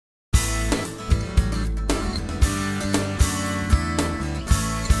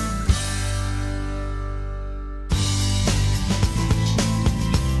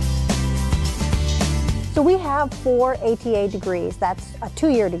So we have 4 ATA degrees. That's a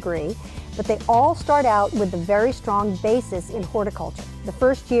 2-year degree, but they all start out with a very strong basis in horticulture. The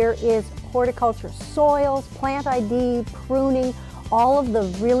first year is horticulture, soils, plant ID, pruning, all of the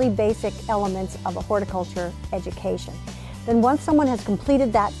really basic elements of a horticulture education. Then once someone has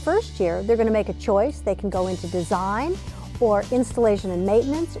completed that first year, they're going to make a choice. They can go into design or installation and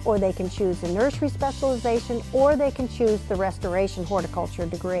maintenance, or they can choose a nursery specialization, or they can choose the restoration horticulture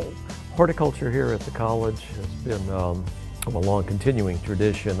degree. Horticulture here at the college has been a long continuing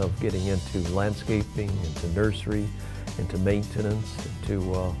tradition of getting into landscaping, into nursery, into maintenance,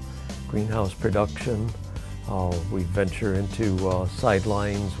 into greenhouse production. We venture into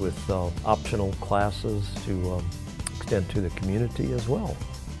sidelines with optional classes to extend to the community as well.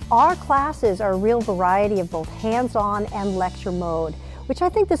 Our classes are a real variety of both hands-on and lecture mode, which I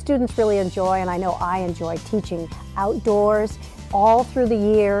think the students really enjoy, and I know I enjoy teaching outdoors all through the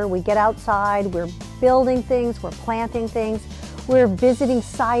year. We get outside, we're building things, we're planting things, we're visiting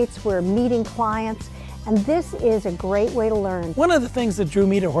sites, we're meeting clients, and this is a great way to learn. One of the things that drew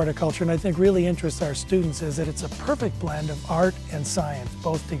me to horticulture, and I think really interests our students, is that it's a perfect blend of art and science,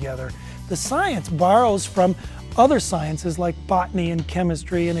 both together. The science borrows from other sciences like botany and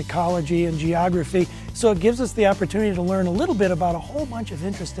chemistry and ecology and geography, so it gives us the opportunity to learn a little bit about a whole bunch of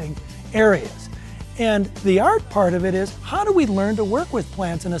interesting areas. And the art part of it is, how do we learn to work with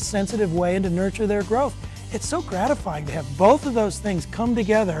plants in a sensitive way and to nurture their growth? It's so gratifying to have both of those things come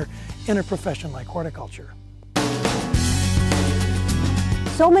together in a profession like horticulture.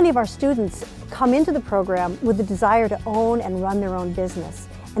 So many of our students come into the program with the desire to own and run their own business.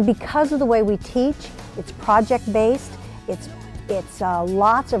 And because of the way we teach, it's project-based, it's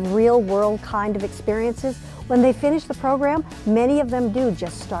lots of real-world kind of experiences. When they finish the program, many of them do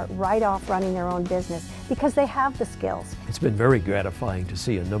just start right off running their own business because they have the skills. It's been very gratifying to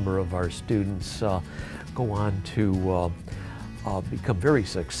see a number of our students go on to become very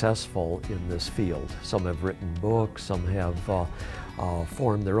successful in this field. Some have written books, some have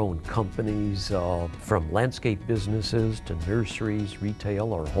formed their own companies, from landscape businesses to nurseries,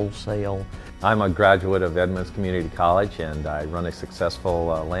 retail or wholesale. I'm a graduate of Edmonds Community College, and I run a successful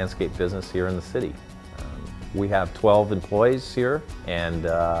landscape business here in the city. We have 12 employees here, and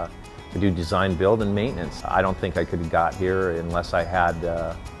we do design, build, and maintenance. I don't think I could have got here unless I had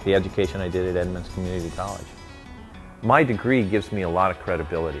the education I did at Edmonds Community College. My degree gives me a lot of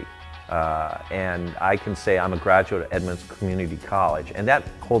credibility. And I can say I'm a graduate of Edmonds Community College, and that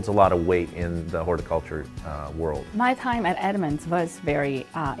holds a lot of weight in the horticulture world. My time at Edmonds was very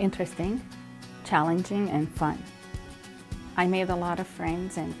interesting, challenging, and fun. I made a lot of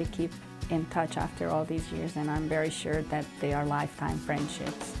friends, and we keep in touch after all these years, and I'm very sure that they are lifetime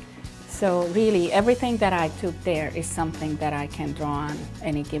friendships. So really, everything that I took there is something that I can draw on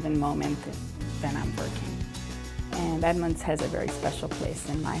any given moment that I'm working. And Edmonds has a very special place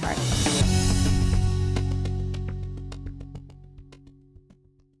in my heart.